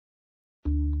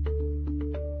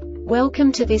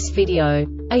Welcome to this video.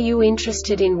 Are you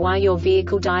interested in why your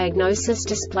vehicle diagnosis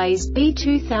displays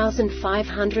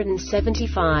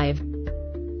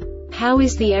B2575? How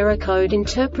is the error code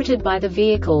interpreted by the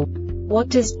vehicle? What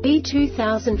does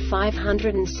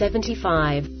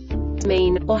B2575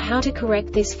 mean, or how to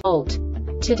correct this fault?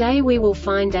 Today we will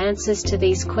find answers to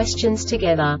these questions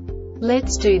together.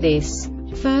 Let's do this.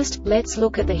 First, let's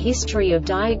look at the history of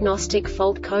diagnostic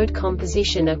fault code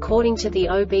composition according to the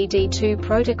OBD2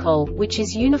 protocol, which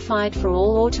is unified for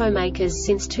all automakers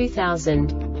since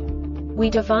 2000. We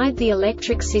divide the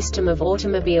electric system of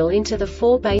automobile into the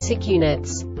four basic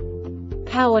units: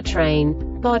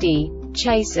 powertrain, body,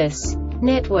 chassis,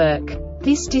 network.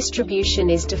 This distribution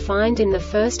is defined in the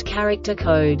first character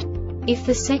code. If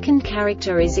the second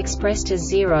character is expressed as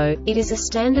 0, it is a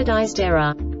standardized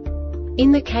error.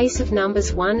 In the case of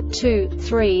numbers 1, 2,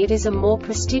 3, it is a more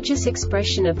prestigious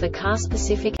expression of the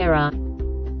car-specific error.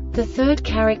 The third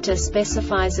character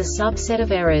specifies a subset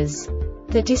of errors.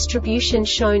 The distribution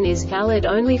shown is valid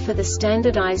only for the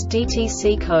standardized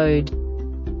DTC code.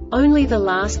 Only the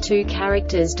last two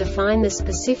characters define the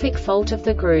specific fault of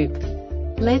the group.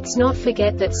 Let's not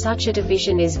forget that such a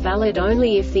division is valid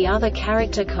only if the other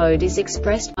character code is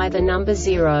expressed by the number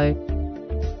 0.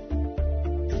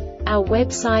 Our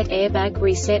website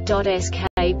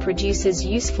airbagreset.sk produces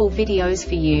useful videos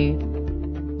for you.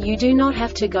 You do not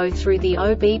have to go through the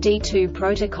OBD2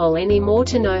 protocol anymore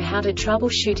to know how to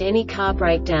troubleshoot any car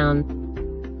breakdown.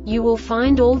 You will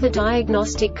find all the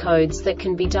diagnostic codes that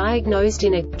can be diagnosed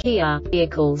in a Kia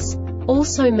vehicles.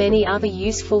 Also many other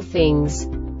useful things.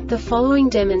 The following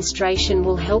demonstration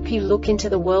will help you look into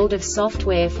the world of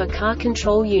software for car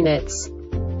control units.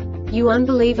 You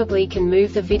unbelievably can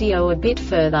move the video a bit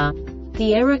further.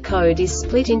 The error code is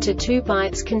split into 2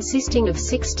 bytes consisting of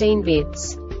 16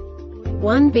 bits.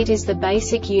 1 bit is the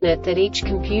basic unit that each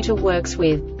computer works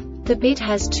with. The bit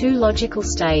has 2 logical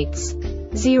states: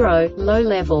 0, low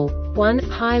level, 1,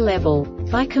 high level.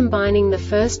 By combining the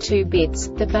first 2 bits,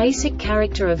 the basic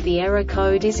character of the error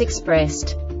code is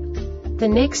expressed. The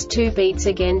next 2 beats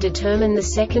again determine the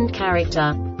second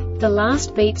character. The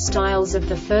last beat styles of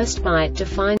the first byte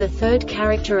define the third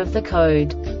character of the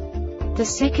code. The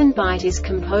second byte is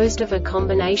composed of a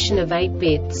combination of 8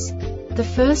 bits. The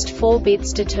first 4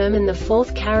 bits determine the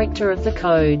fourth character of the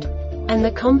code. And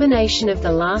the combination of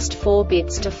the last 4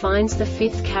 bits defines the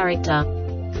fifth character.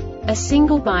 A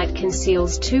single byte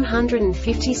conceals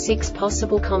 256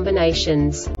 possible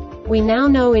combinations. We now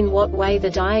know in what way the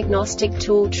diagnostic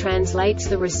tool translates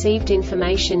the received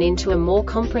information into a more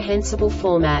comprehensible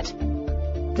format.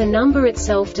 The number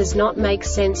itself does not make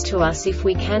sense to us if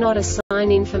we cannot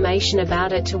assign information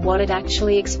about it to what it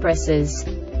actually expresses.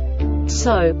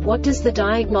 So, what does the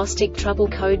Diagnostic Trouble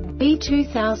Code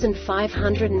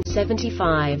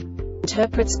B2575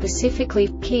 interpret specifically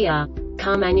for Kia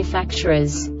car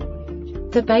manufacturers?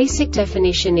 The basic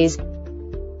definition is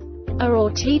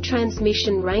s.r.o.the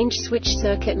transmission range switch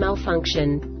circuit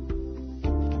malfunction.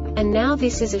 And now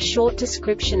this is a short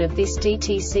description of this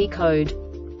DTC code.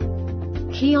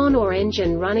 Key on or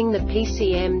engine running. The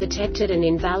PCM detected an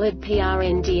invalid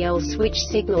PRNDL switch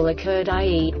signal occurred,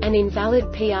 i.e., an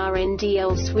invalid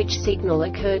PRNDL switch signal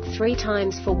occurred 3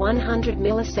 times for 100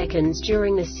 milliseconds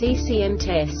during the CCM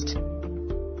test.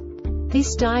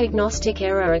 This diagnostic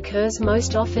error occurs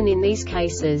most often in these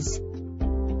cases: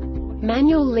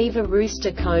 manual lever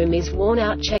rooster comb is worn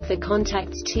out. Check the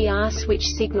contacts. TR switch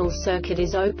signal circuit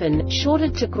is open,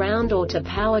 shorted to ground or to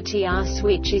power. TR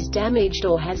switch is damaged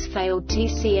or has failed.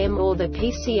 TCM or the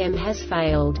PCM has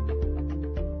failed.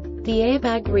 The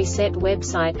Airbag Reset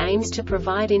website aims to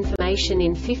provide information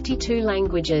in 52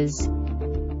 languages.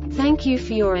 Thank you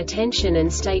for your attention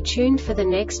and stay tuned for the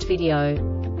next video.